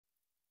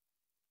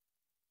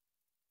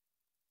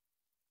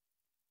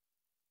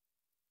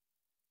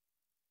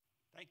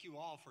Thank you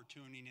all for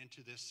tuning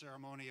into this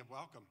ceremony of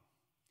welcome.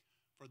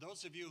 For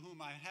those of you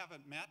whom I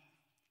haven't met,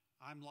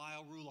 I'm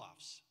Lyle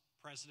Rulofs,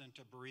 president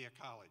of Berea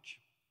College.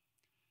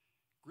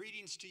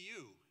 Greetings to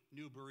you,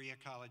 new Berea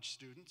College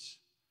students,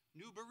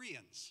 new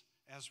Bereans,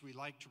 as we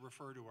like to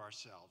refer to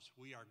ourselves.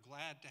 We are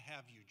glad to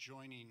have you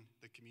joining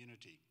the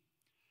community.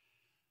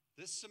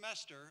 This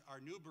semester, our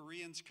new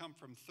Bereans come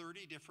from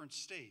 30 different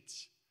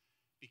states.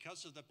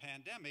 Because of the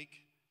pandemic,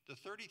 the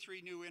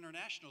 33 new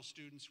international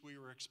students we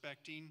were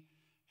expecting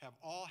have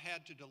all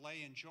had to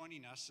delay in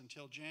joining us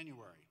until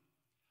January.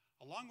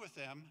 Along with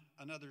them,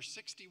 another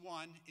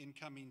 61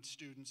 incoming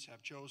students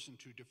have chosen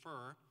to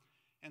defer,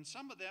 and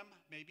some of them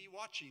may be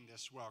watching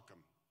this welcome.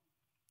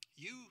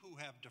 You who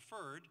have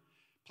deferred,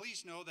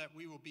 please know that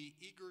we will be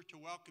eager to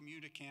welcome you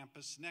to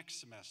campus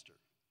next semester.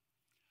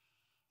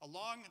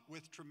 Along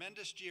with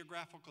tremendous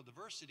geographical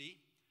diversity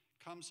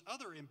comes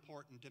other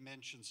important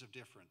dimensions of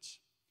difference.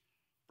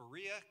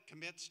 Berea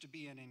commits to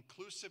be an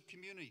inclusive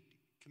community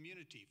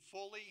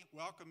fully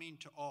welcoming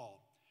to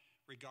all,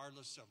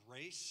 regardless of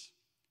race,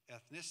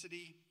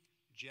 ethnicity,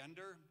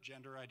 gender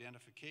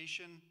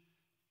identification,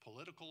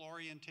 political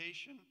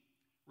orientation,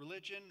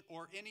 religion,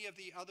 or any of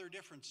the other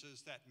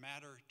differences that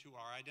matter to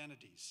our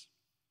identities.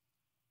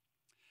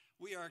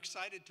 We are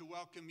excited to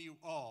welcome you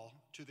all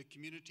to the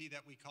community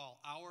that we call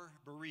our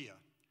Berea.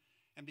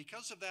 And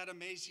because of that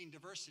amazing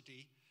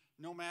diversity,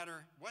 no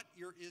matter what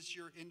is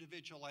your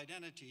individual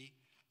identity,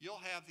 you'll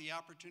have the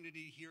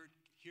opportunity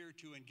here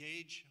to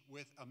engage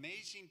with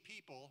amazing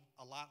people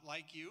a lot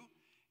like you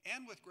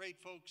and with great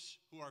folks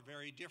who are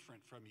very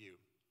different from you.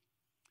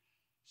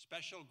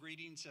 Special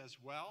greetings as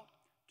well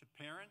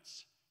to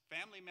parents,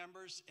 family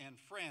members, and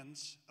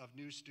friends of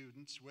new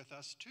students with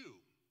us too.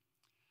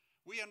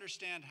 We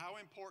understand how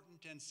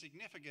important and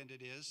significant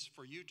it is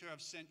for you to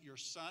have sent your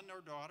son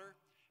or daughter,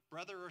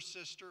 brother or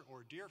sister,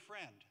 or dear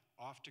friend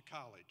off to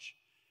college,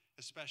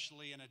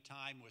 especially in a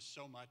time with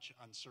so much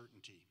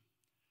uncertainty.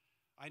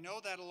 I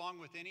know that along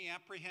with any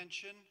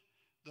apprehension,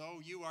 though,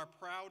 you are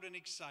proud and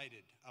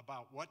excited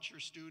about what your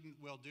student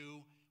will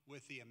do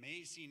with the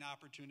amazing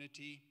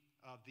opportunity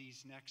of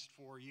these next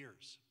 4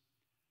 years.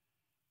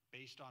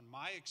 Based on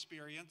my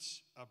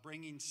experience of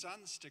bringing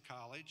sons to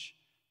college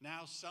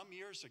now some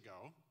years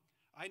ago,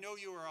 I know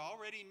you are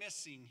already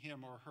missing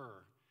him or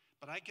her,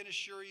 but I can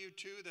assure you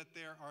too that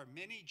there are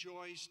many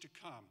joys to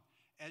come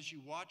as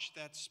you watch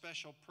that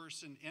special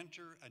person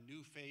enter a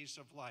new phase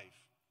of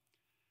life.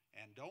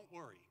 And don't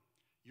worry,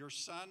 your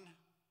son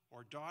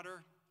or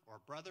daughter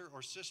or brother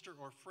or sister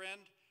or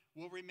friend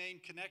will remain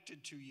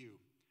connected to you,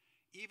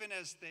 even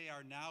as they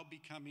are now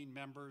becoming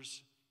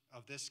members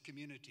of this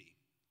community,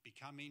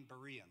 becoming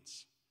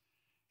Bereans.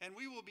 And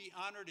we will be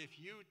honored if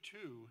you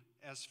too,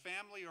 as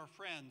family or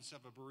friends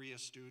of a Berea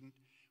student,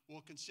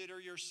 will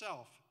consider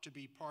yourself to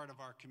be part of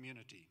our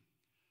community.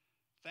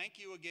 Thank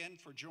you again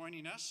for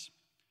joining us.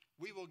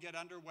 We will get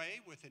underway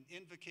with an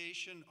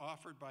invocation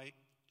offered by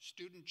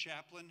student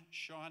chaplain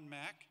Sean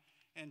Mack,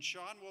 and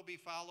Sean will be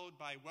followed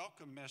by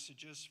welcome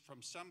messages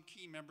from some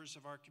key members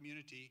of our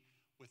community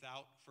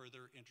without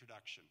further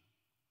introduction.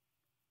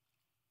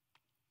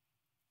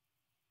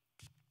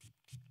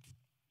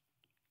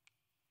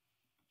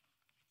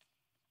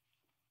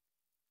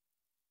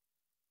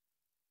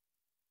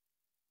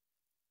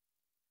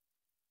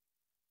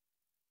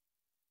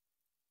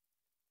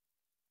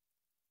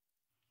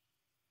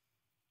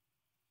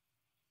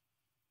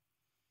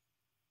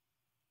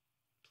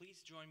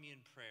 Please join me in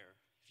prayer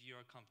if you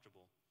are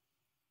comfortable.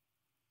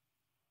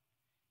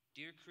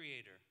 Dear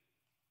Creator,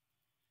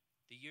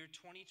 the year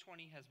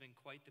 2020 has been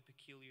quite the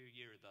peculiar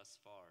year thus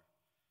far.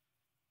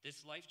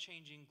 This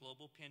life-changing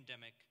global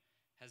pandemic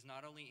has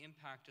not only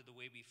impacted the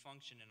way we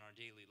function in our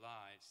daily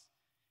lives,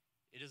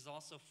 it has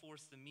also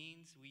forced the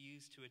means we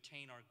use to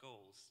attain our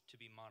goals to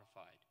be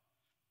modified.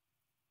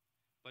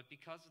 But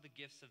because of the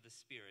gifts of the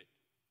Spirit,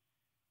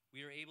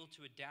 we are able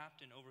to adapt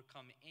and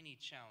overcome any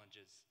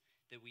challenges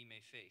that we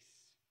may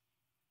face.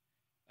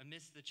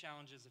 Amidst the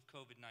challenges of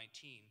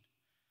COVID-19,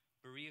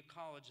 Berea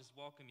College is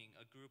welcoming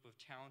a group of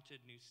talented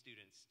new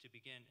students to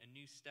begin a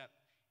new step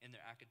in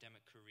their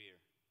academic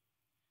career.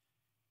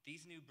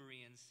 These new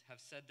Bereans have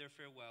said their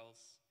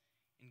farewells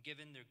and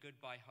given their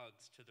goodbye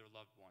hugs to their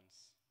loved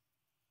ones.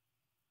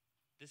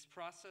 This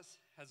process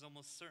has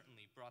almost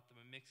certainly brought them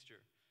a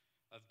mixture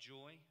of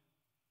joy,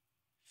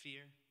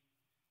 fear,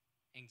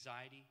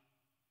 anxiety,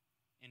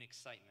 and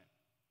excitement.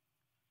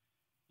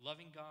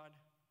 Loving God,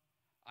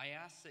 I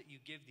ask that you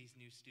give these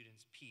new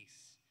students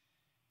peace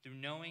through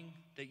knowing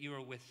that you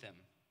are with them,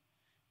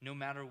 no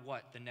matter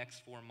what the next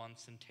 4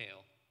 months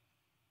entail.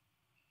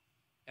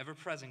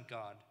 Ever-present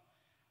God,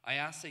 I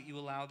ask that you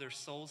allow their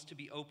souls to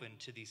be open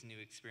to these new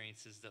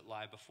experiences that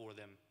lie before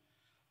them.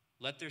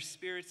 Let their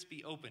spirits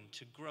be open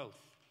to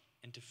growth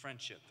and to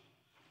friendship.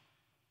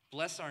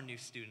 Bless our new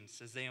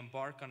students as they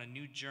embark on a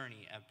new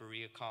journey at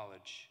Berea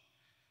College.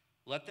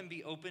 Let them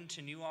be open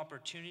to new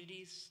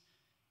opportunities,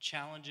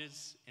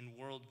 challenges, and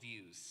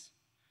worldviews.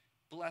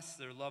 Bless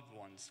their loved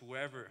ones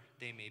wherever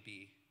they may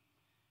be,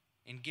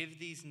 and give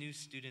these new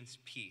students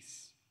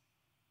peace.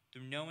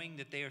 through knowing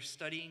that they are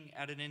studying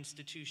at an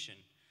institution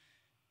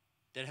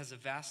that has a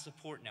vast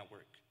support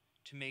network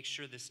to make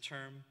sure this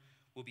term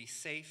will be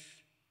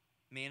safe,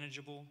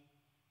 manageable,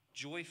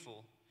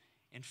 joyful,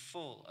 and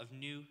full of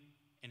new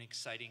and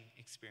exciting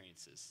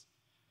experiences.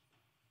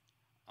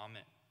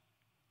 Amen.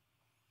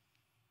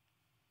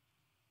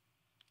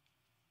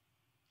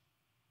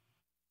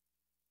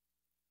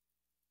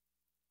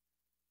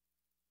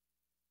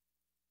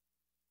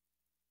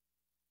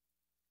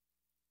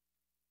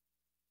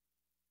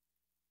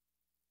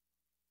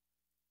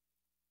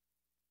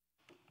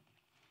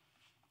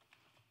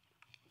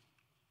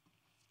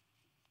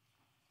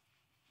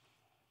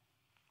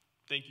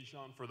 Thank you,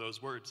 Sean, for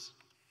those words.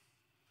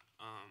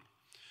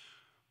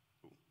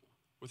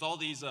 With all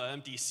these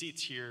empty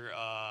seats here,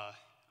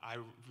 I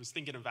was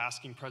thinking of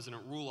asking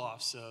President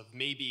Roelofs of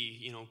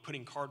maybe,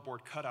 putting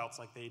cardboard cutouts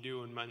like they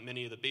do in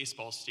many of the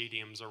baseball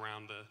stadiums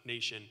around the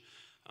nation.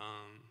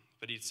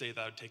 But he'd say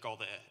that would take all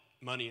the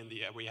money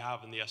we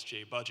have in the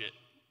SGA budget.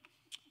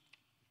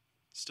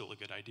 Still a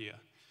good idea.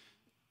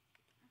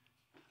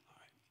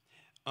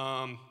 All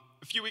right.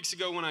 A few weeks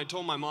ago when I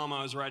told my mom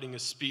I was writing a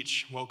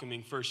speech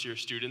welcoming first-year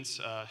students,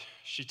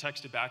 she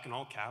texted back in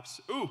all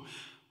caps, "Ooh,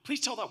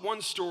 please tell that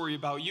one story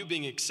about you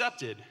being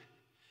accepted."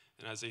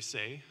 And as they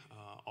say,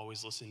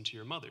 always listen to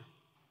your mother.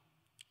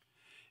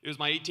 It was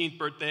my 18th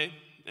birthday,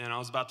 and I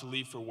was about to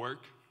leave for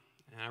work,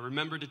 and I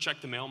remembered to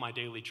check the mail, my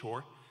daily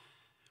chore.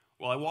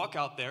 Well, I walk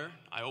out there,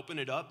 I open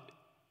it up,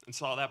 and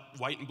saw that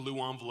white and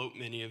blue envelope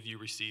many of you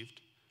received.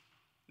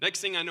 Next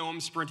thing I know,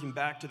 I'm sprinting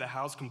back to the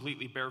house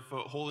completely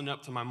barefoot, holding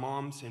up to my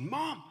mom, saying,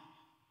 "Mom,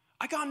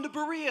 I got into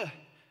Berea."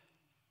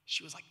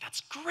 She was like, "That's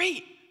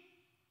great."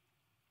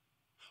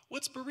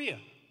 "What's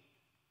Berea?"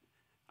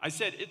 I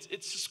said,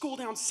 it's a school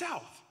down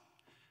south.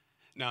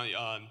 Now,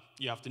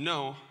 you have to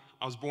know,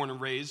 I was born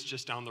and raised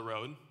just down the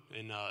road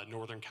in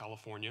Northern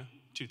California,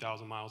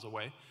 2,000 miles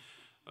away.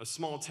 A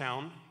small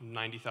town,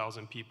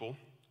 90,000 people.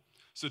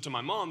 So to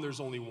my mom, there's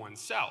only one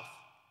south.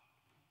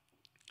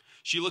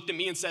 She looked at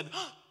me and said,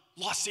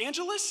 "Los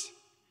Angeles?"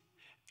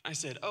 I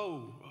said,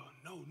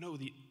 no,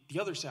 the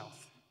other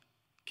south,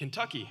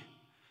 Kentucky.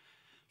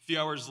 A few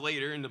hours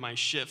later into my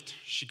shift,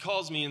 she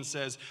calls me and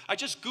says, "I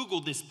just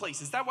Googled this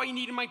place. Is that why you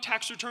needed my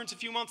tax returns a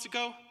few months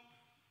ago?"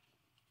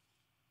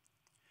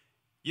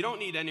 You don't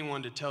need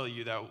anyone to tell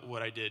you that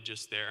what I did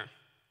just there,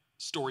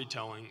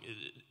 storytelling,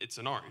 it's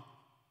an art.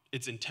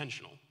 It's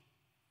intentional.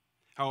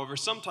 However,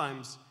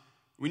 sometimes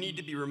we need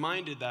to be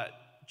reminded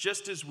that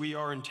just as we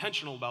are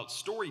intentional about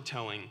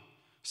storytelling,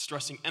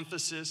 stressing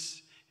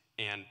emphasis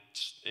and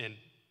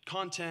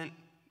content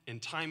and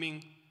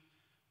timing,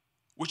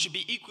 what should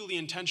be equally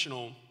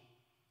intentional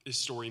is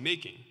story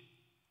making.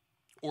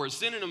 Or a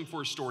synonym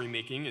for story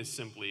making is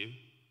simply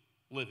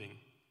living.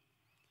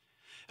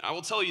 And I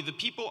will tell you, the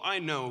people I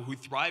know who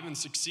thrive and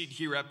succeed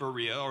here at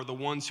Berea are the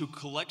ones who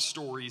collect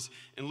stories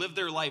and live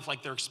their life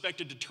like they're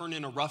expected to turn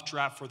in a rough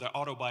draft for their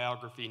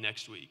autobiography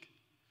next week.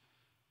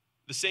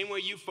 The same way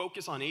you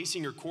focus on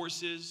acing your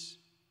courses,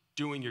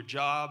 doing your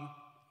job,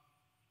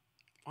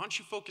 why don't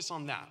you focus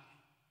on that?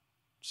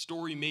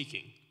 Story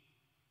making.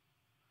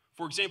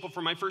 For example,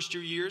 for my first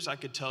 2 years, I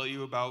could tell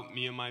you about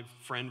me and my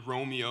friend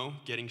Romeo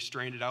getting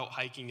stranded out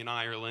hiking in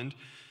Ireland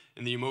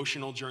and the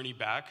emotional journey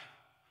back,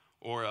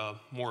 or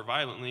more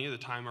violently, the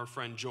time our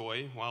friend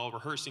Joy, while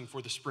rehearsing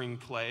for the spring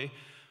play,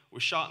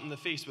 was shot in the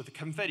face with a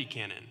confetti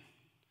cannon.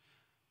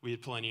 We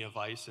had plenty of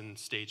ice and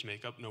stage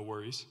makeup, no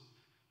worries.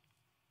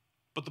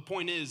 But the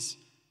point is,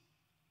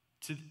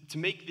 to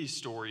make these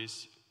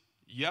stories,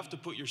 you have to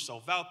put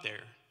yourself out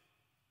there,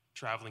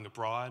 traveling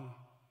abroad,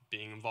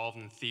 being involved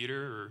in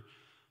theater, or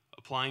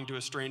applying to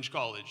a strange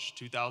college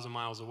 2,000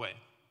 miles away.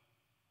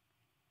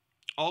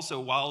 Also,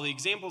 while the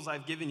examples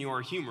I've given you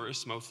are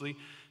humorous mostly,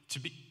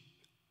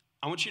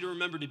 I want you to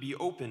remember to be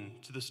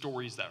open to the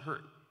stories that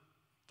hurt.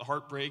 The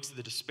heartbreaks,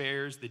 the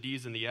despairs, the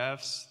D's and the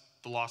F's,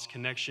 the lost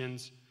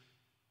connections,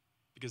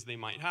 because they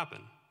might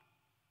happen.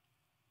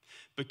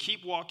 But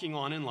keep walking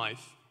on in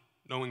life,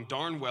 knowing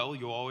darn well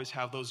you'll always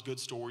have those good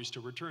stories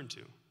to return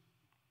to.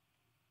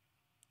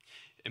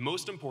 And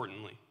most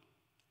importantly,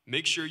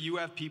 make sure you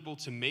have people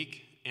to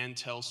make and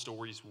tell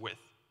stories with,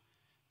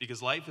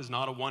 because life is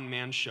not a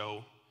one-man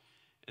show,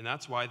 and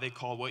that's why they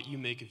call what you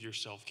make of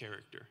yourself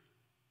character.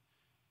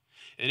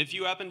 And if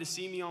you happen to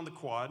see me on the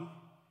quad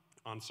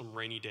on some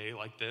rainy day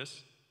like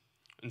this,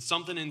 and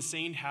something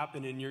insane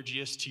happened in your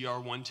GSTR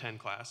 110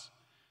 class,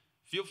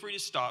 feel free to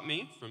stop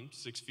me from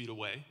 6 feet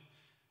away,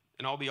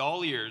 and I'll be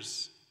all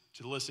ears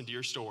to listen to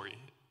your story,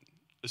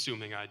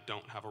 assuming I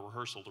don't have a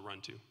rehearsal to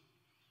run to.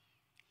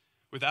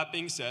 With that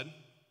being said,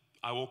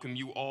 I welcome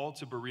you all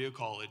to Berea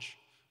College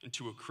and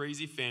to a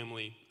crazy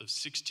family of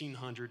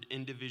 1,600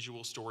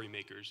 individual story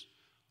makers,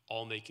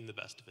 all making the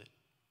best of it.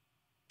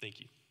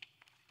 Thank you.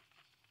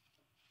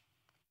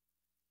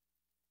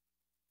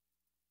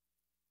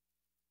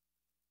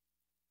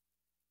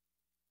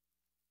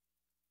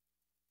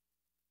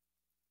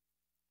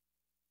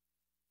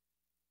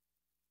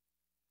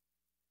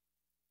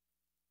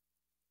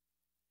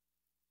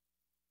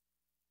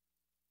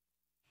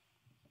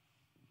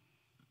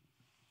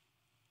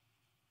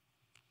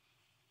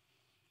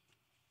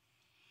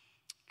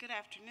 Good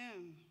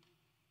afternoon.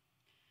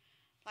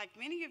 Like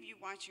many of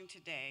you watching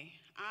today,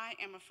 I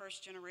am a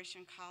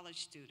first-generation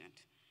college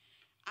student.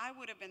 I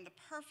would have been the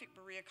perfect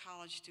Berea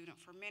College student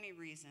for many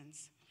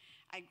reasons.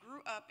 I grew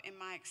up in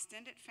my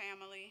extended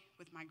family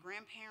with my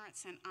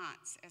grandparents and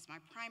aunts as my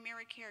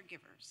primary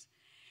caregivers.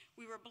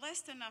 We were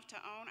blessed enough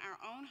to own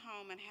our own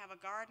home and have a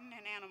garden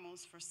and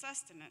animals for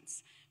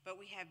sustenance, but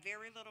we had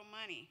very little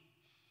money.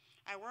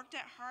 I worked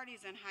at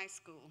Hardee's in high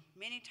school,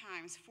 many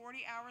times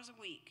 40 hours a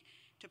week,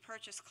 to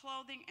purchase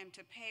clothing and to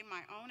pay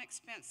my own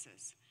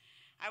expenses.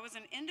 I was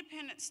an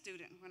independent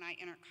student when I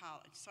entered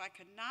college, so I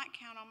could not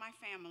count on my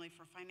family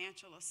for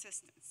financial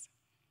assistance.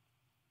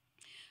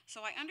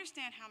 So I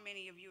understand how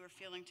many of you are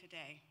feeling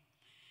today.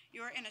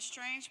 You are in a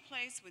strange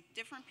place with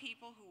different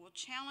people who will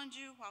challenge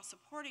you while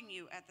supporting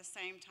you at the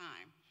same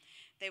time.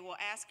 They will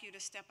ask you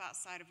to step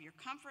outside of your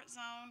comfort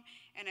zone,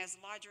 and as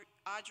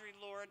Audre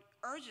Lorde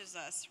urges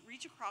us,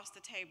 reach across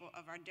the table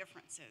of our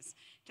differences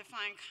to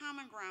find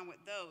common ground with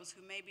those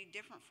who may be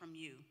different from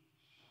you.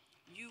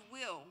 You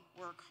will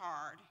work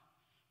hard.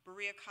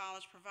 Berea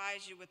College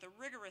provides you with a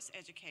rigorous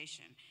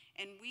education,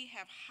 and we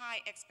have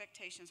high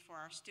expectations for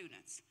our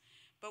students.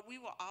 But we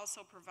will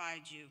also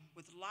provide you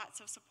with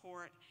lots of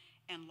support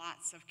and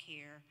lots of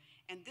care,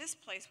 and this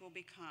place will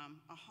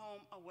become a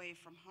home away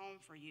from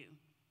home for you.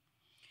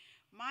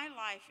 My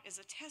life is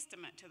a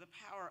testament to the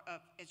power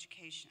of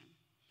education.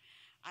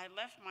 I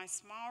left my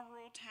small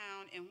rural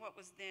town in what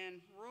was then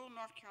rural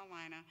North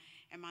Carolina,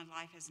 and my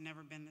life has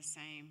never been the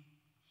same.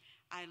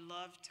 I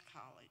loved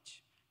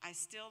college. I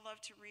still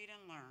love to read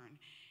and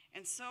learn,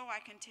 and so I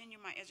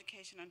continued my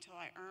education until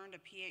I earned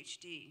a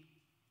PhD.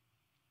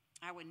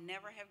 I would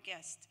never have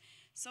guessed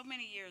so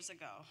many years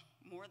ago,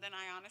 more than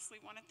I honestly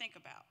want to think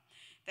about,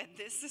 that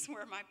this is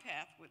where my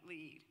path would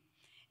lead.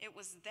 It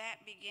was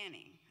that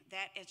beginning,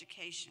 that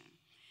education,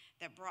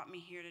 that brought me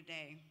here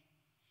today.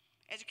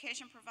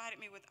 Education provided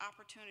me with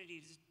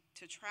opportunities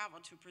to travel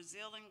to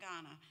Brazil and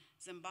Ghana,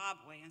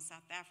 Zimbabwe and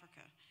South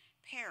Africa,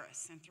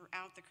 Paris, and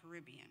throughout the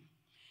Caribbean.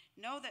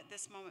 Know that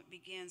this moment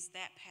begins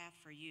that path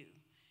for you.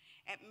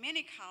 At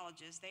many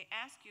colleges, they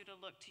ask you to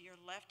look to your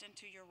left and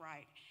to your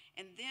right,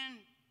 and then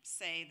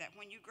say that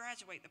when you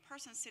graduate, the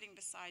person sitting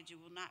beside you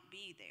will not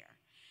be there.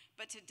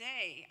 But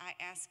today, I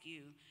ask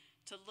you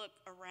to look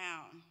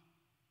around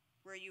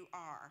where you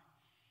are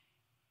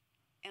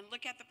and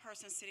look at the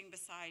person sitting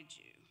beside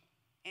you.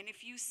 And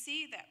if you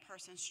see that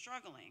person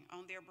struggling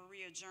on their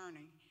Berea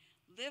journey,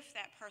 lift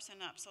that person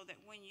up so that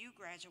when you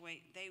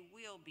graduate, they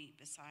will be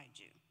beside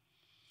you.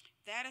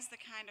 That is the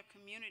kind of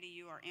community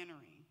you are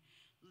entering,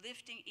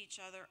 lifting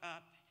each other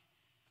up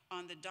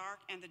on the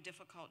dark and the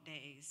difficult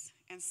days,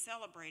 and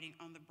celebrating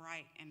on the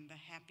bright and the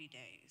happy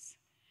days.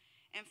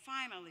 And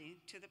finally,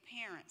 to the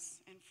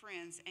parents and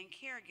friends and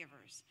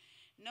caregivers,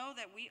 know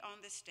that we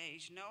on this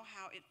stage know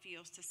how it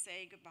feels to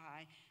say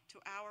goodbye to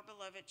our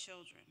beloved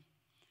children.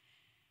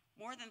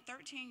 More than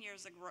 13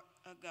 years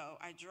ago,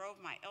 I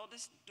drove my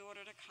eldest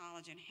daughter to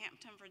college in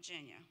Hampton,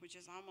 Virginia, which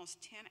is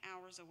almost 10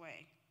 hours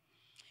away.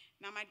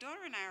 Now, my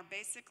daughter and I are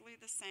basically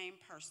the same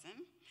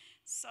person,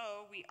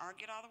 so we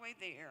argued all the way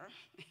there,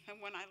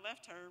 and when I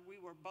left her, we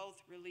were both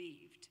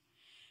relieved.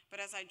 But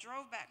as I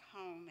drove back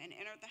home and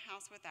entered the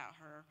house without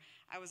her,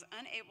 I was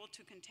unable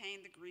to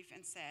contain the grief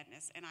and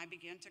sadness, and I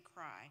began to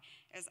cry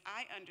as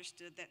I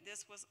understood that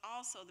this was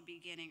also the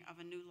beginning of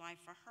a new life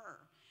for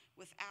her,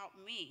 without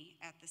me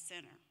at the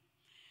center.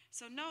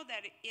 So know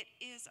that it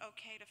is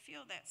okay to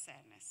feel that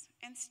sadness,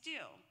 and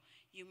still,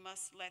 you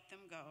must let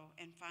them go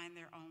and find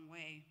their own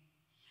way.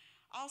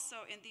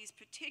 Also, in these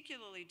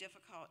particularly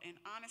difficult and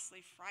honestly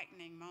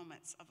frightening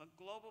moments of a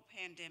global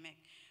pandemic,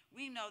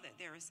 we know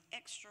that there is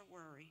extra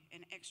worry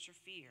and extra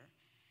fear,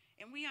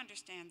 and we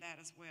understand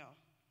that as well.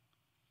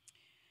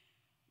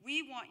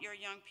 We want your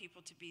young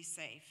people to be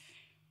safe,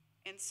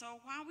 and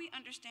so while we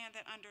understand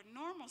that under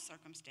normal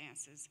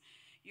circumstances,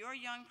 your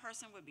young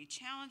person would be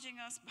challenging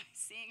us by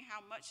seeing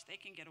how much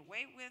they can get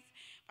away with,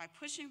 by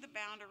pushing the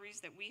boundaries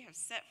that we have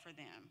set for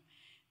them,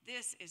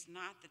 this is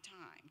not the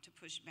time to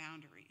push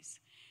boundaries.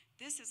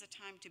 This is a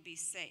time to be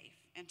safe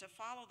and to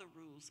follow the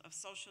rules of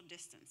social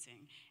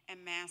distancing and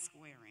mask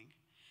wearing.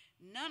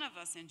 None of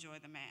us enjoy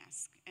the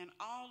mask, and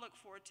all look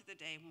forward to the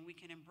day when we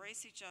can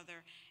embrace each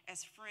other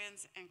as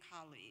friends and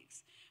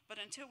colleagues. But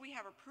until we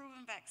have a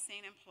proven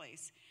vaccine in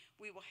place,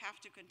 we will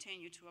have to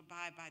continue to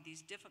abide by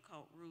these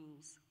difficult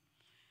rules.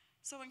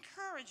 So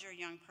encourage your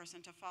young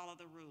person to follow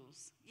the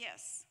rules,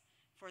 yes,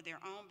 for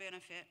their own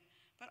benefit,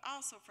 but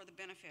also for the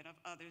benefit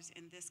of others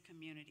in this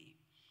community.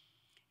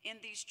 In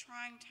these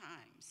trying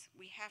times,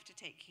 we have to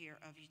take care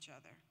of each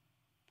other.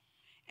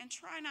 And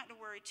try not to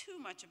worry too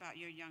much about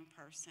your young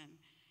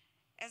person,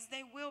 as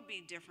they will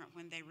be different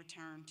when they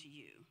return to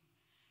you.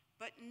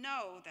 But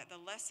know that the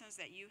lessons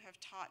that you have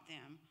taught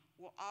them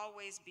will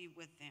always be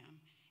with them,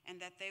 and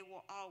that they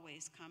will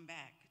always come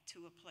back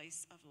to a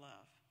place of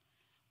love.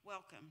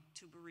 Welcome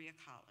to Berea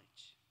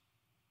College.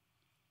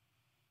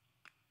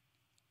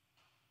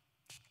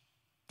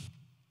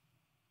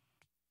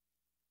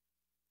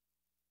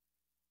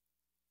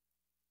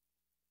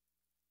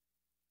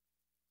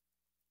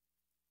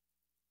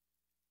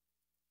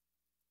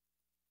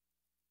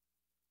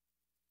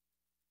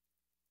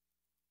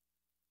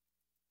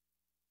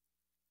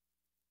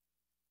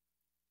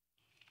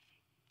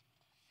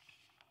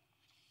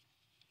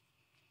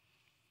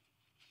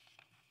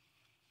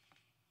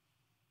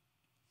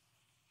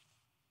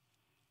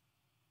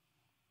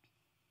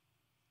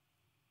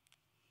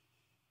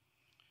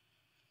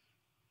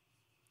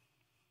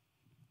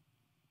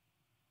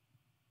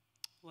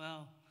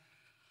 Well,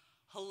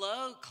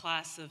 hello,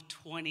 class of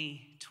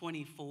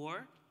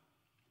 2024.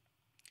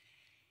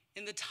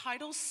 In the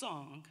title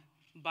song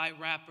by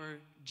rapper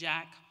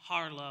Jack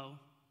Harlow,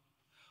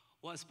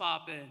 "What's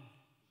Poppin'?"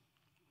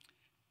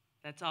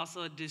 That's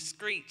also a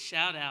discreet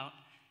shout out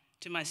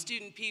to my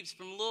student peeps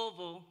from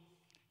Louisville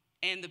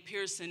and the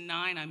Pearson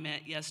 9 I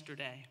met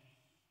yesterday.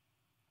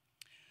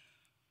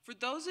 For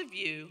those of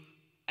you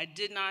I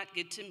did not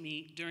get to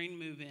meet during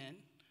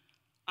move-in,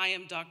 I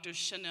am Dr.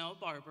 Chanel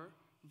Barber,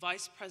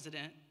 Vice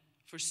President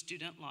for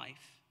Student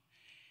Life,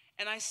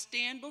 and I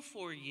stand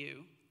before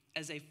you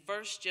as a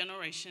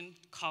first-generation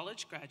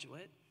college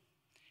graduate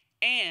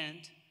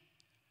and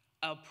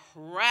a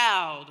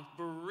proud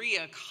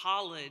Berea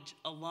College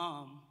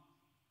alum.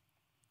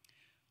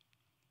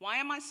 Why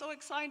am I so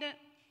excited?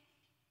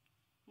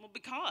 Well,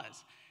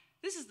 because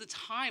this is the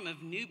time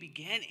of new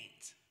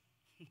beginnings.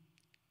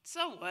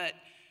 So what?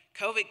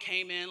 COVID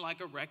came in like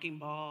a wrecking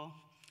ball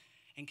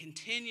and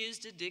continues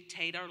to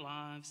dictate our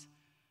lives.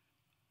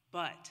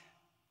 But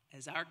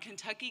as our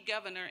Kentucky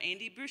Governor,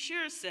 Andy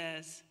Beshear,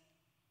 says,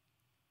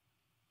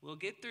 we'll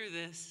get through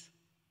this.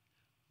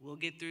 We'll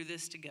get through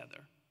this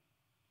together.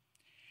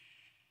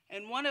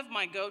 And one of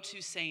my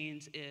go-to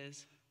sayings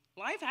is,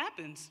 life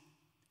happens.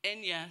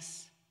 And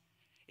yes,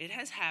 it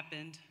has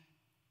happened,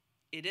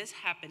 it is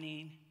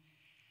happening,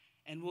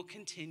 and will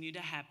continue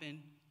to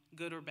happen,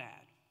 good or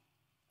bad.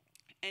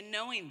 And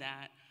knowing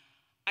that,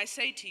 I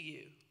say to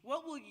you,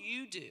 what will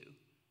you do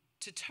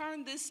to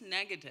turn this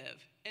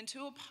negative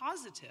into a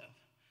positive?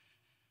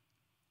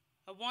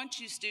 I want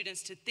you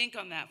students to think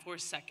on that for a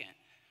second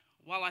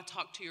while I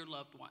talk to your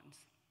loved ones.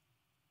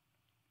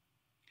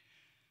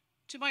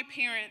 To my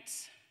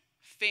parents,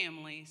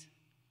 families,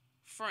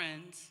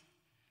 friends,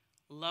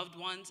 loved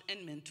ones,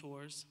 and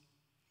mentors,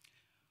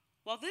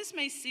 while this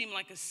may seem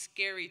like a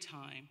scary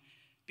time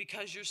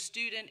because your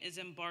student is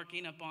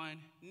embarking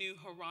upon new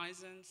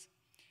horizons,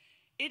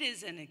 it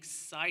is an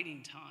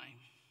exciting time.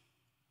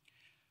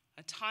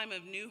 A time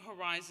of new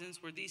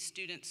horizons where these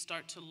students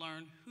start to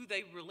learn who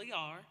they really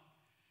are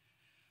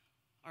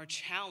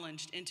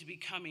challenged into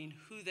becoming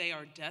who they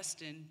are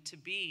destined to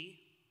be,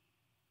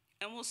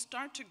 and will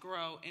start to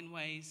grow in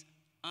ways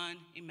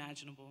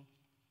unimaginable.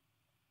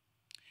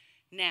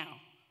 Now,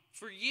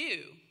 for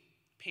you,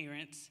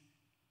 parents,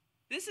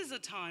 this is a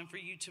time for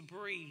you to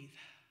breathe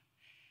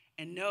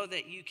and know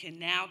that you can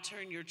now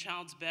turn your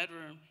child's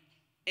bedroom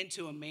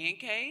into a man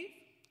cave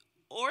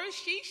or a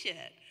she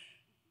shed.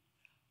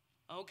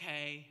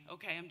 Okay,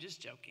 I'm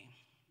just joking.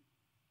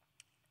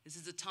 This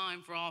is a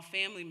time for all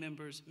family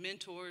members,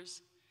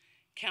 mentors,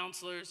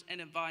 counselors, and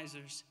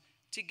advisors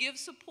to give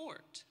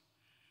support,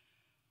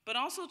 but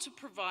also to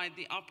provide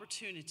the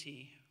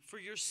opportunity for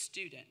your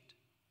student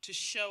to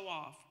show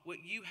off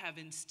what you have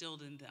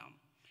instilled in them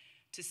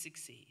to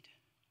succeed.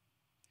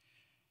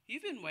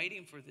 You've been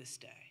waiting for this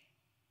day.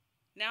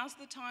 Now's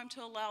the time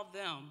to allow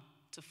them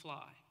to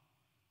fly.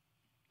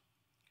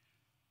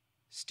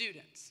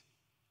 Students,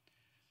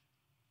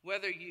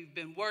 whether you've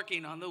been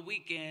working on the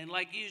weekend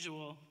like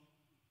usual,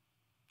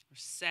 or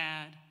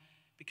sad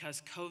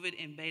because COVID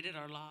invaded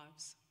our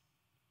lives,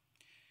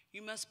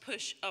 you must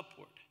push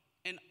upward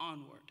and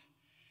onward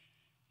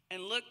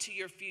and look to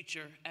your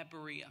future at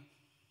Berea.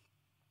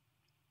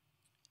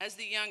 As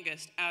the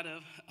youngest out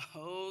of,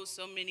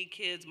 so many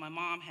kids my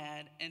mom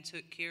had and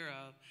took care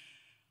of,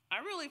 I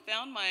really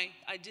found my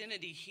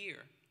identity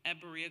here at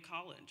Berea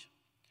College.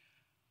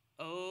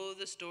 Oh,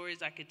 the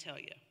stories I could tell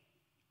you.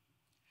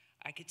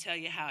 I could tell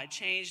you how I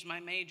changed my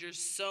major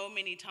so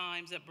many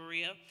times at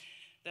Berea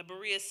that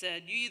Berea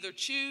said, you either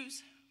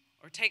choose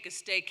or take a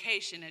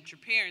staycation at your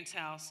parents'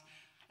 house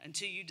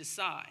until you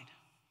decide.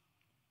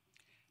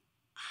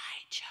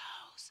 I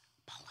chose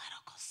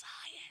political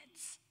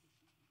science.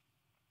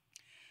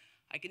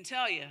 I can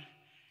tell you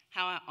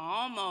how I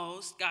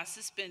almost got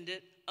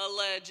suspended,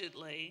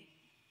 allegedly,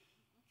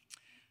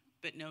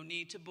 but no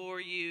need to bore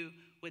you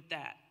with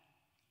that.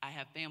 I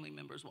have family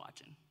members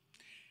watching.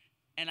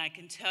 And I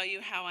can tell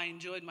you how I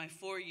enjoyed my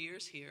 4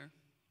 years here.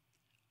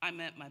 I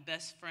met my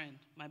best friend,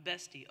 my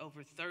bestie,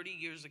 over 30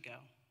 years ago.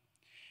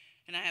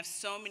 And I have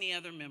so many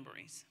other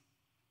memories,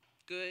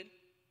 good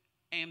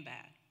and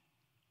bad.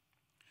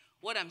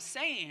 What I'm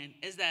saying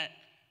is that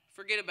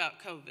forget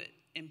about COVID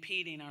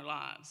impeding our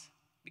lives,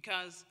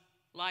 because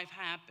life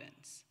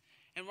happens.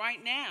 And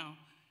right now,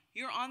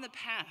 you're on the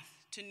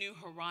path to new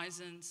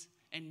horizons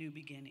and new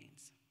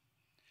beginnings.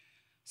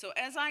 So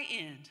as I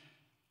end,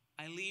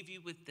 I leave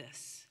you with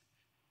this.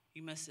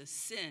 You must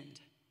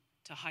ascend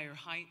to higher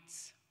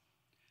heights,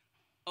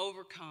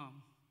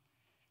 overcome,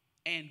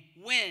 and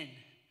win.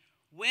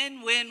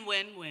 Win, win,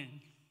 win,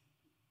 win.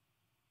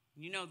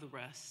 You know the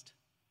rest.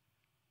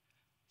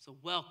 So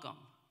welcome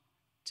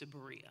to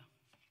Berea.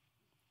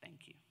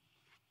 Thank you.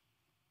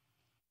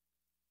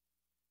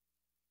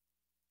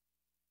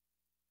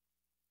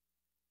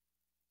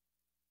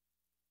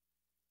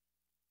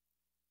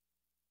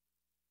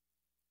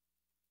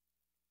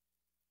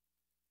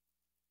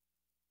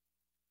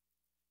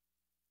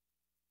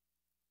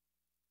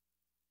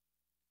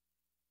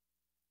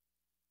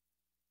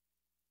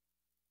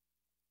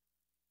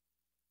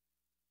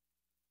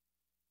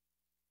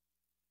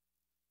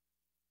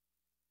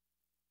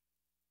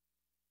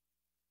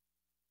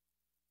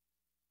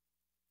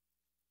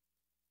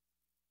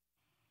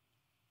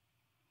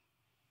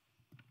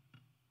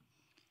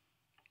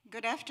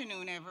 Good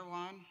afternoon,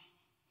 everyone.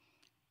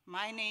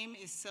 My name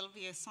is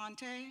Sylvia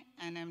Sante,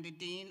 and I'm the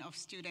Dean of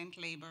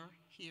Student Labor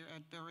here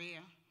at Berea.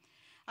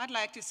 I'd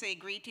like to say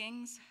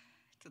greetings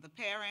to the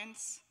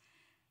parents,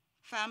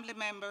 family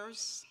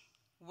members,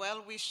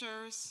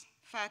 well-wishers,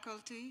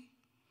 faculty,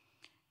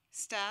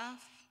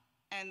 staff,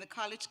 and the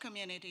college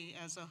community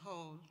as a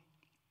whole.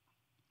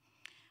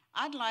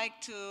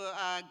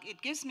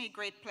 It gives me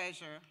great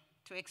pleasure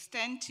to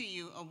extend to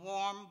you a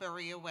warm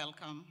Berea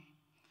welcome.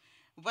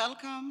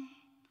 Welcome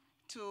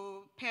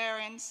to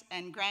parents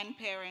and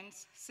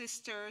grandparents,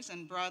 sisters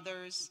and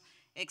brothers,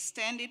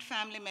 extended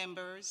family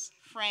members,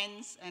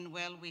 friends, and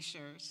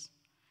well-wishers.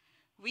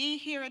 We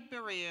here at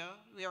Berea,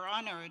 we are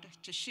honored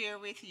to share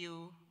with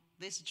you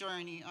this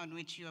journey on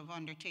which you have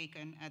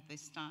undertaken at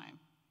this time.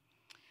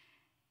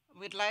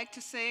 We'd like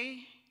to say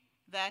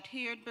that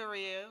here at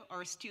Berea,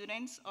 our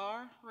students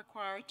are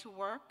required to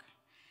work,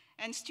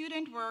 and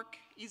student work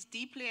is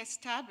deeply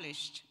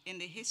established in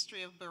the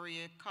history of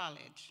Berea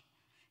College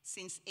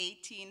since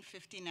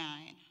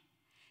 1859.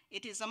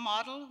 It is a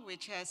model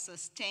which has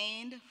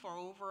sustained for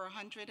over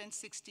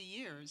 160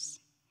 years.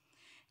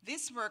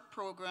 This work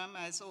program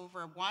has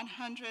over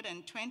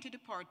 120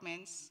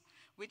 departments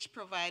which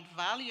provide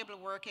valuable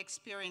work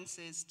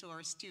experiences to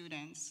our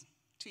students.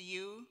 To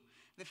you,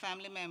 the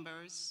family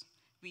members,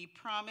 we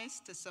promise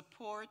to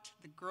support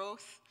the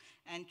growth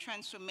and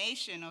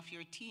transformation of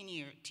your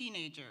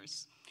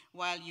teenagers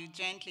while you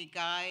gently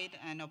guide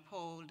and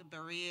uphold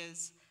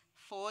Berea's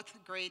fourth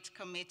great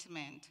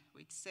commitment,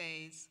 which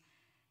says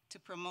to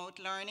promote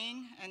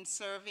learning and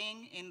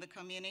serving in the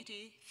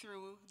community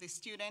through the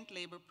student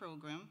labor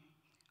program,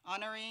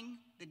 honoring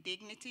the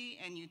dignity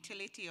and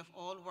utility of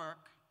all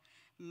work,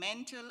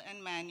 mental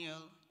and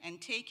manual, and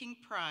taking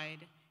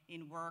pride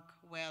in work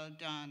well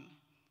done.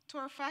 To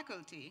our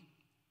faculty,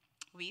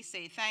 we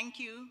say thank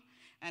you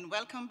and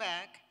welcome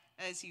back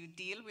as you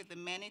deal with the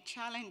many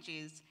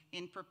challenges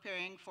in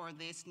preparing for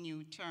this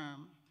new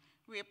term.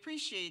 We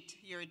appreciate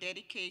your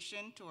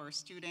dedication to our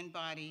student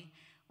body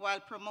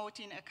while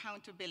promoting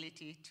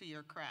accountability to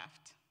your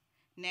craft.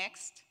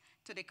 Next,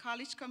 to the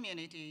college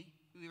community,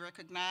 we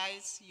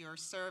recognize you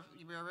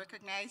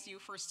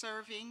for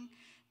serving,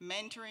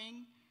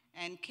 mentoring,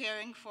 and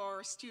caring for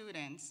our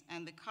students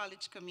and the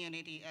college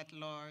community at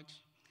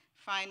large.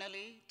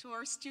 Finally, to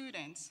our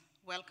students,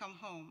 welcome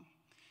home.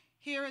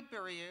 Here at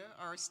Berea,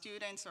 our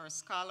students are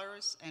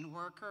scholars and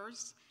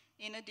workers,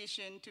 in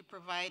addition to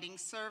providing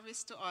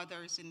service to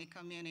others in the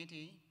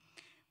community.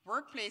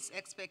 Workplace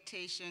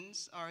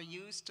expectations are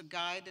used to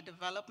guide the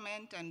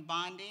development and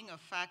bonding of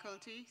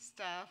faculty,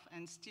 staff,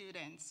 and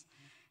students,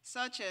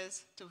 such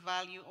as to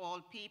value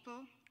all people,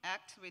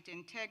 act with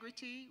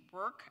integrity,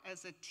 work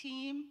as a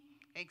team,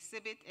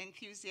 exhibit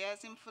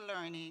enthusiasm for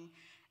learning,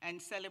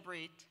 and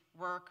celebrate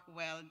work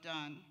well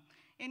done.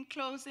 In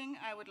closing,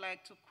 I would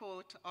like to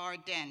quote R.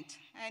 Dent,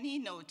 and he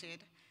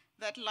noted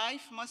that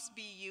life must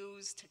be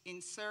used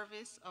in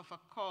service of a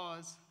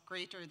cause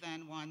greater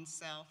than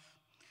oneself.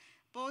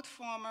 Both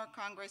former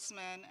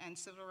Congressman and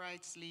civil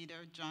rights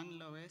leader John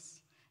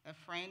Lewis, a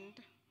friend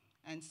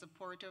and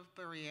supporter of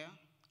Berea,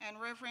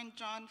 and Reverend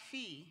John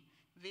Fee,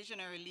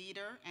 visionary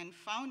leader and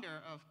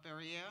founder of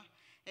Berea,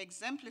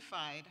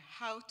 exemplified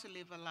how to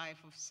live a life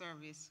of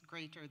service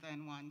greater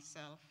than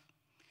oneself.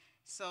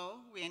 So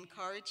we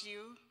encourage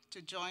you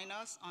to join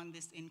us on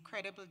this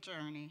incredible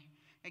journey.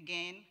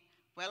 Again,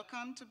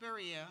 welcome to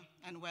Berea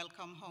and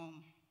welcome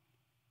home.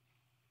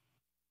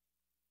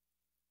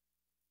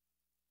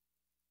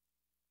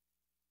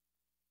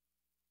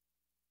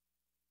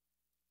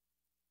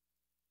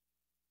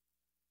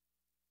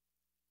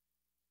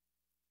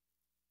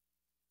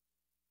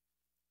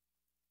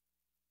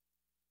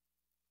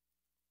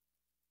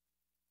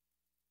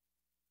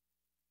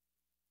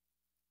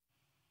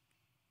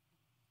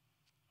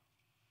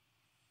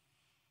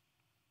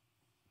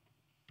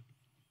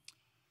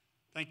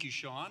 Thank you,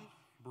 Sean,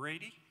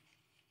 Brady,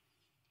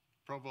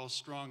 Provost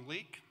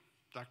Strong-Leak,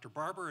 Dr.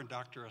 Barber, and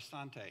Dr.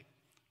 Asante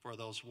for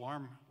those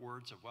warm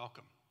words of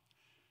welcome.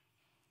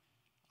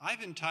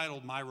 I've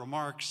entitled my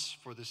remarks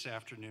for this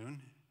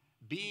afternoon,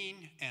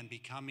 Being and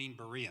Becoming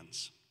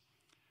Bereans.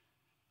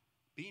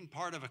 Being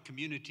part of a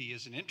community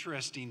is an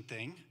interesting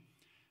thing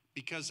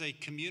because a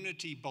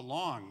community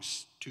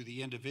belongs to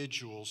the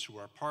individuals who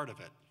are part of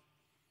it.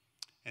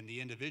 And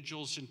the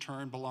individuals in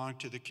turn belong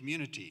to the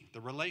community.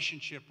 The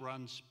relationship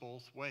runs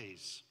both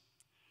ways.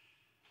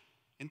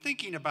 In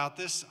thinking about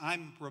this,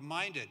 I'm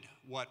reminded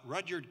what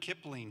Rudyard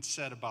Kipling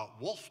said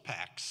about wolf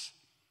packs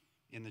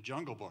in the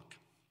Jungle Book.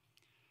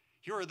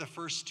 Here are the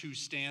first two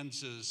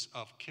stanzas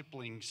of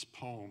Kipling's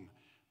poem,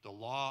 The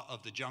Law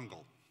of the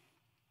Jungle.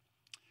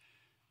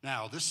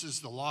 Now, this is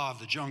the law of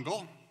the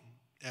jungle,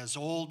 as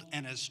old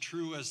and as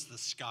true as the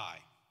sky.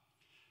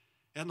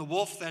 And the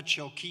wolf that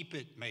shall keep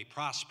it may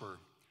prosper,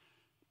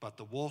 but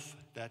the wolf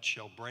that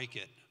shall break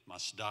it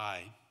must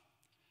die.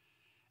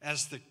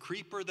 As the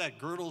creeper that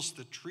girdles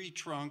the tree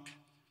trunk,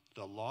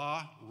 the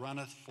law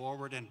runneth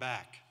forward and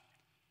back.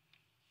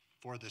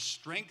 For the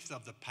strength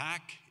of the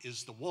pack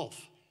is the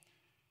wolf,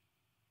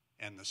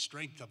 and the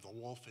strength of the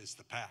wolf is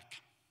the pack.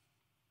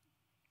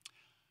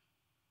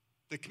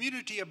 The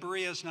community of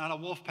Berea is not a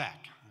wolf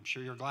pack. I'm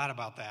sure you're glad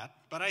about that.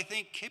 But I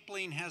think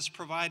Kipling has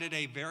provided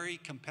a very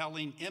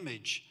compelling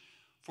image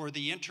for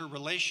the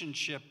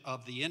interrelationship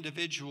of the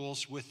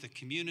individuals with the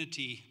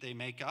community they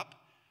make up,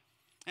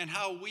 and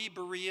how we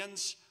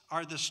Bereans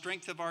are the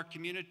strength of our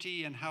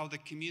community and how the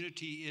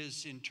community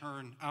is in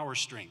turn our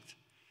strength.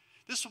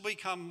 This will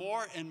become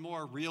more and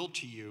more real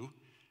to you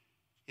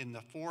in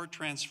the 4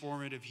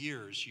 transformative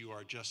years you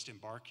are just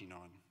embarking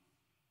on.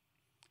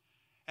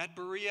 At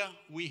Berea,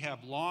 we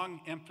have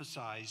long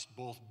emphasized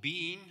both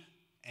being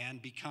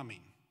and becoming.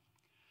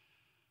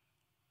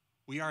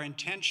 We are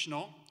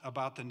intentional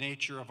about the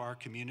nature of our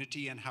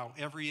community and how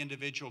every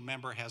individual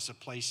member has a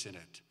place in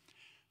it.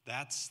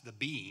 That's the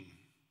being.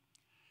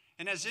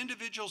 And as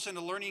individuals in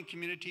a learning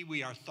community,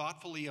 we are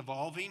thoughtfully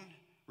evolving,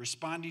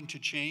 responding to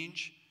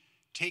change,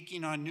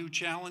 taking on new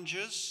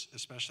challenges,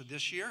 especially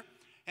this year,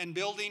 and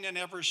building an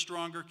ever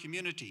stronger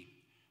community.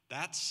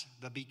 That's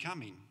the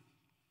becoming.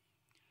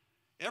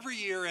 Every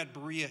year at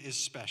Berea is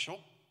special,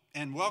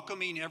 and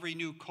welcoming every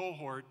new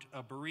cohort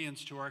of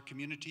Bereans to our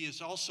community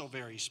is also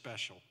very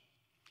special.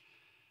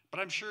 But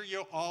I'm sure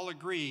you'll all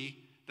agree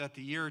that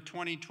the year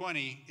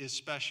 2020 is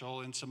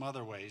special in some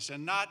other ways,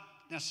 and not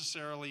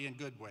necessarily in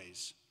good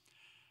ways.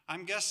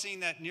 I'm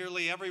guessing that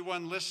nearly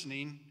everyone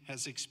listening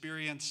has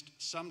experienced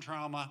some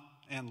trauma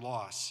and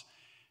loss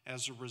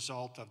as a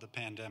result of the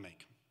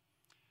pandemic.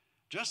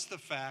 Just the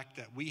fact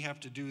that we have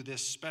to do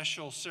this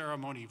special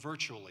ceremony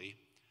virtually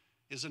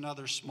is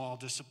another small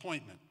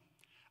disappointment.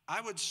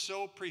 I would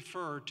so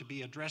prefer to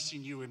be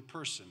addressing you in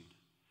person,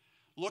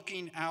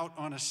 looking out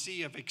on a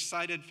sea of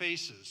excited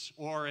faces,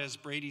 or as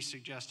Brady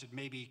suggested,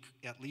 maybe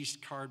at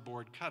least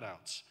cardboard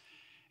cutouts,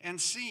 and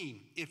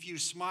seeing if you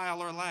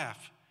smile or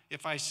laugh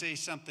if I say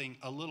something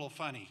a little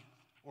funny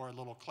or a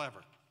little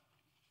clever.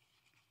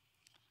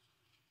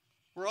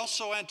 We're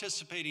also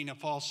anticipating a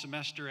fall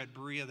semester at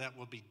Berea that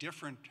will be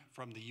different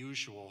from the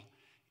usual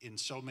in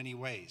so many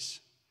ways.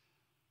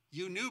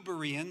 You new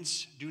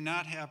Bereans do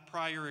not have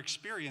prior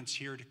experience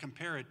here to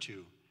compare it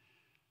to,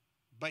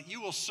 but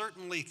you will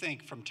certainly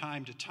think from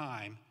time to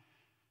time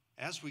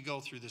as we go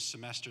through this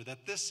semester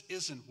that this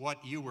isn't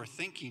what you were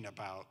thinking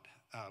about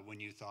when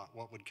you thought,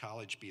 what would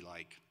college be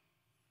like?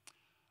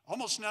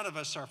 Almost none of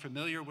us are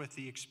familiar with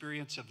the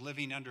experience of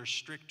living under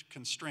strict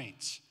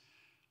constraints,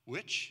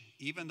 which,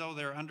 even though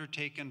they're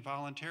undertaken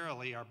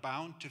voluntarily, are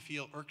bound to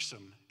feel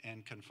irksome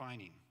and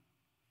confining.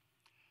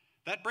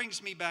 That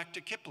brings me back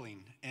to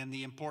Kipling and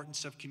the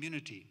importance of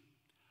community.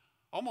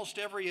 Almost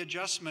every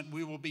adjustment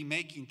we will be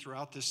making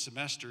throughout this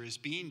semester is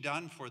being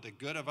done for the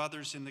good of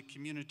others in the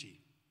community.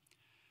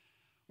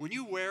 When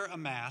you wear a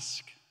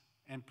mask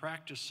and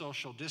practice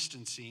social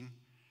distancing,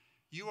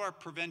 you are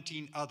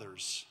preventing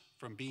others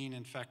from being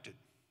infected.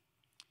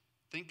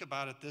 Think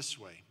about it this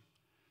way.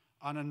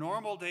 On a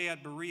normal day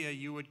at Berea,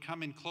 you would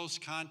come in close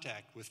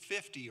contact with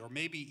 50 or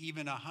maybe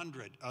even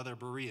 100 other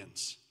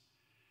Bereans.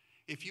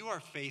 If you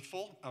are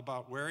faithful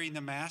about wearing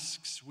the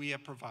masks we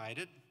have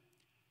provided,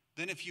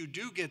 then if you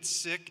do get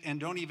sick and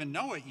don't even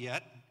know it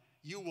yet,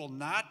 you will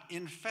not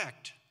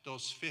infect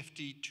those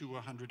 50 to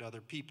 100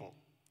 other people.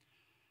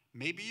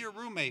 Maybe your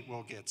roommate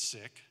will get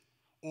sick,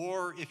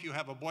 or if you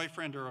have a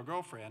boyfriend or a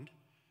girlfriend,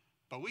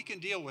 but we can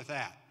deal with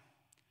that.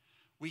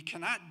 We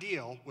cannot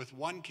deal with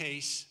one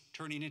case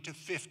turning into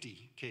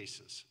 50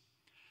 cases.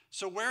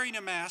 So wearing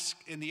a mask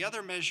and the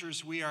other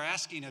measures we are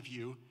asking of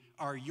you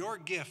are your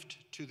gift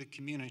to the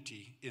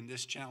community in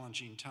this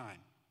challenging time.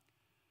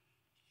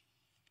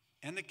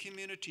 And the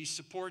community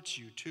supports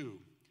you too.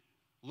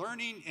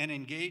 Learning and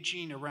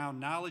engaging around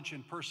knowledge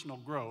and personal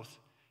growth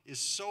is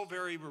so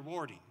very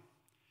rewarding.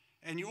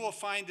 And you will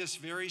find this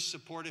very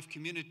supportive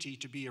community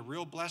to be a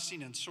real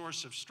blessing and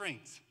source of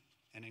strength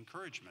and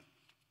encouragement.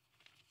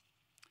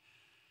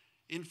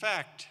 In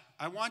fact,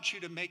 I want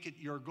you to make it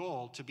your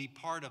goal to be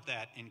part of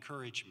that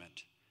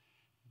encouragement.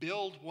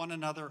 Build one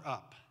another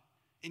up.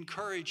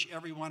 Encourage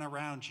everyone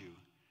around you.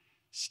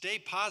 Stay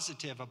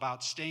positive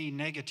about staying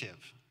negative,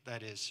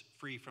 that is,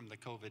 free from the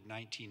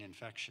COVID-19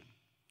 infection.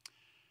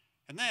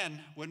 And then,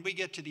 when we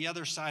get to the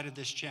other side of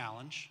this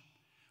challenge,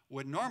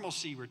 when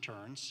normalcy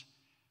returns,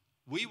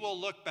 we will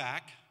look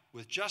back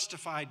with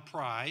justified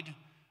pride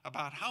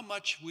about how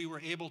much we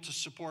were able to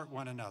support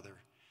one another,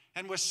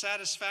 and with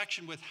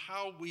satisfaction with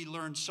how we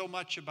learned so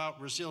much about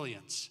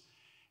resilience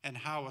and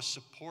how a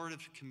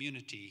supportive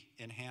community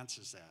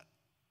enhances that.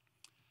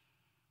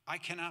 I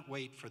cannot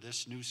wait for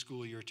this new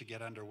school year to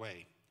get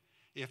underway.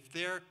 If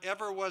there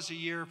ever was a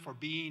year for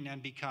being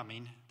and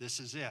becoming, this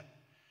is it.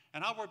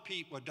 And I'll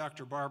repeat what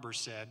Dr. Barber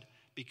said,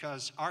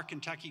 because our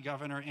Kentucky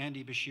Governor,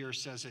 Andy Beshear,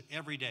 says it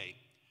every day.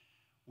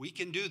 We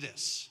can do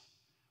this.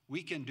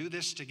 We can do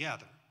this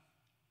together.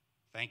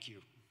 Thank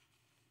you.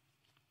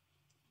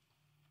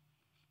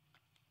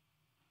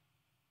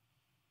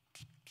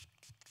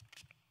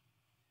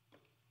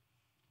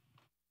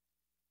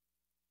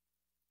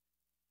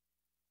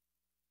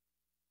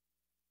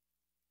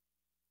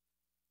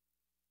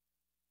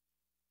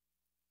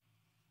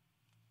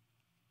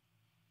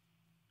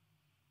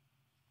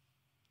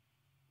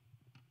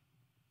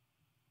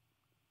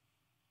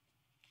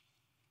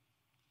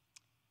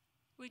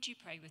 Would you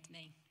pray with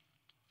me?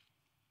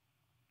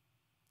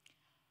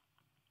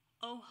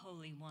 O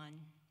Holy One,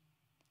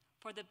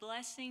 for the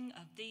blessing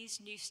of these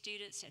new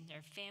students and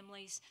their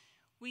families,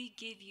 we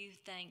give you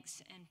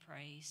thanks and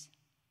praise.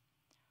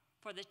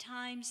 For the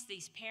times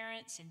these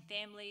parents and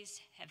families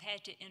have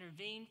had to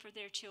intervene for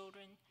their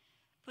children,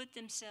 put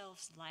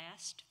themselves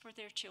last for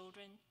their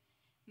children,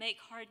 make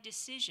hard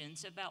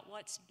decisions about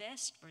what's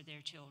best for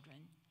their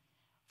children,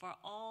 for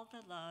all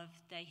the love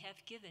they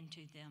have given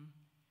to them,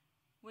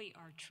 we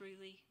are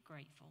truly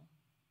grateful.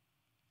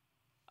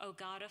 O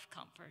God of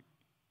comfort,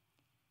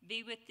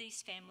 be with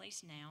these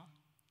families now.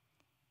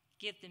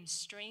 Give them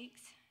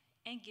strength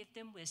and give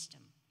them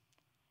wisdom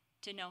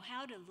to know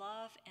how to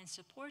love and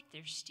support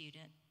their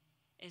student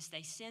as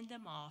they send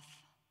them off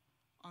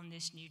on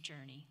this new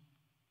journey.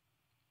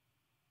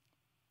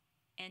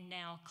 And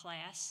now,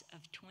 class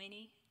of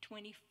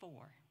 2024,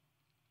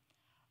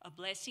 a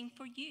blessing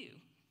for you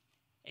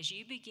as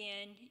you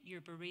begin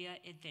your Berea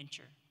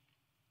adventure.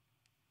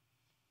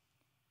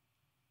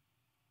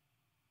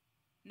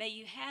 May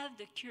you have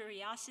the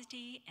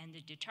curiosity and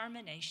the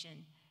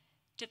determination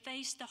to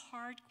face the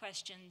hard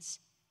questions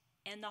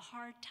and the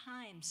hard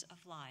times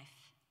of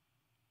life.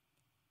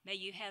 May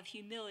you have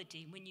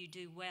humility when you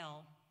do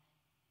well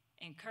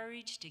and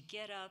courage to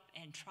get up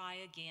and try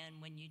again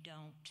when you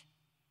don't.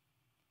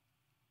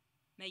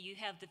 May you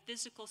have the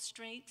physical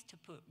strength to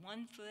put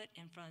one foot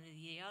in front of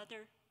the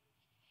other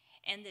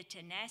and the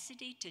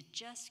tenacity to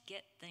just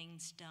get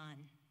things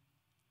done.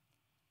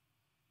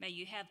 May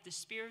you have the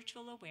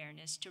spiritual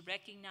awareness to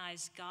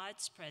recognize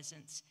God's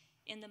presence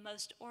in the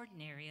most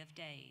ordinary of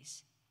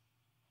days,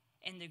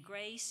 and the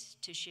grace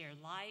to share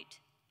light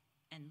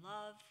and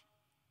love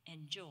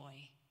and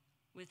joy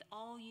with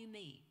all you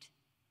meet.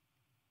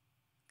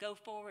 Go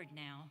forward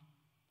now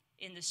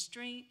in the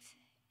strength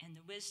and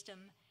the wisdom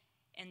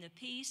and the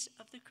peace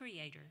of the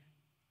Creator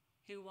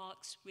who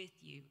walks with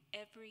you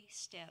every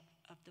step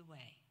of the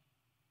way.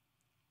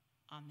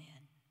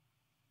 Amen.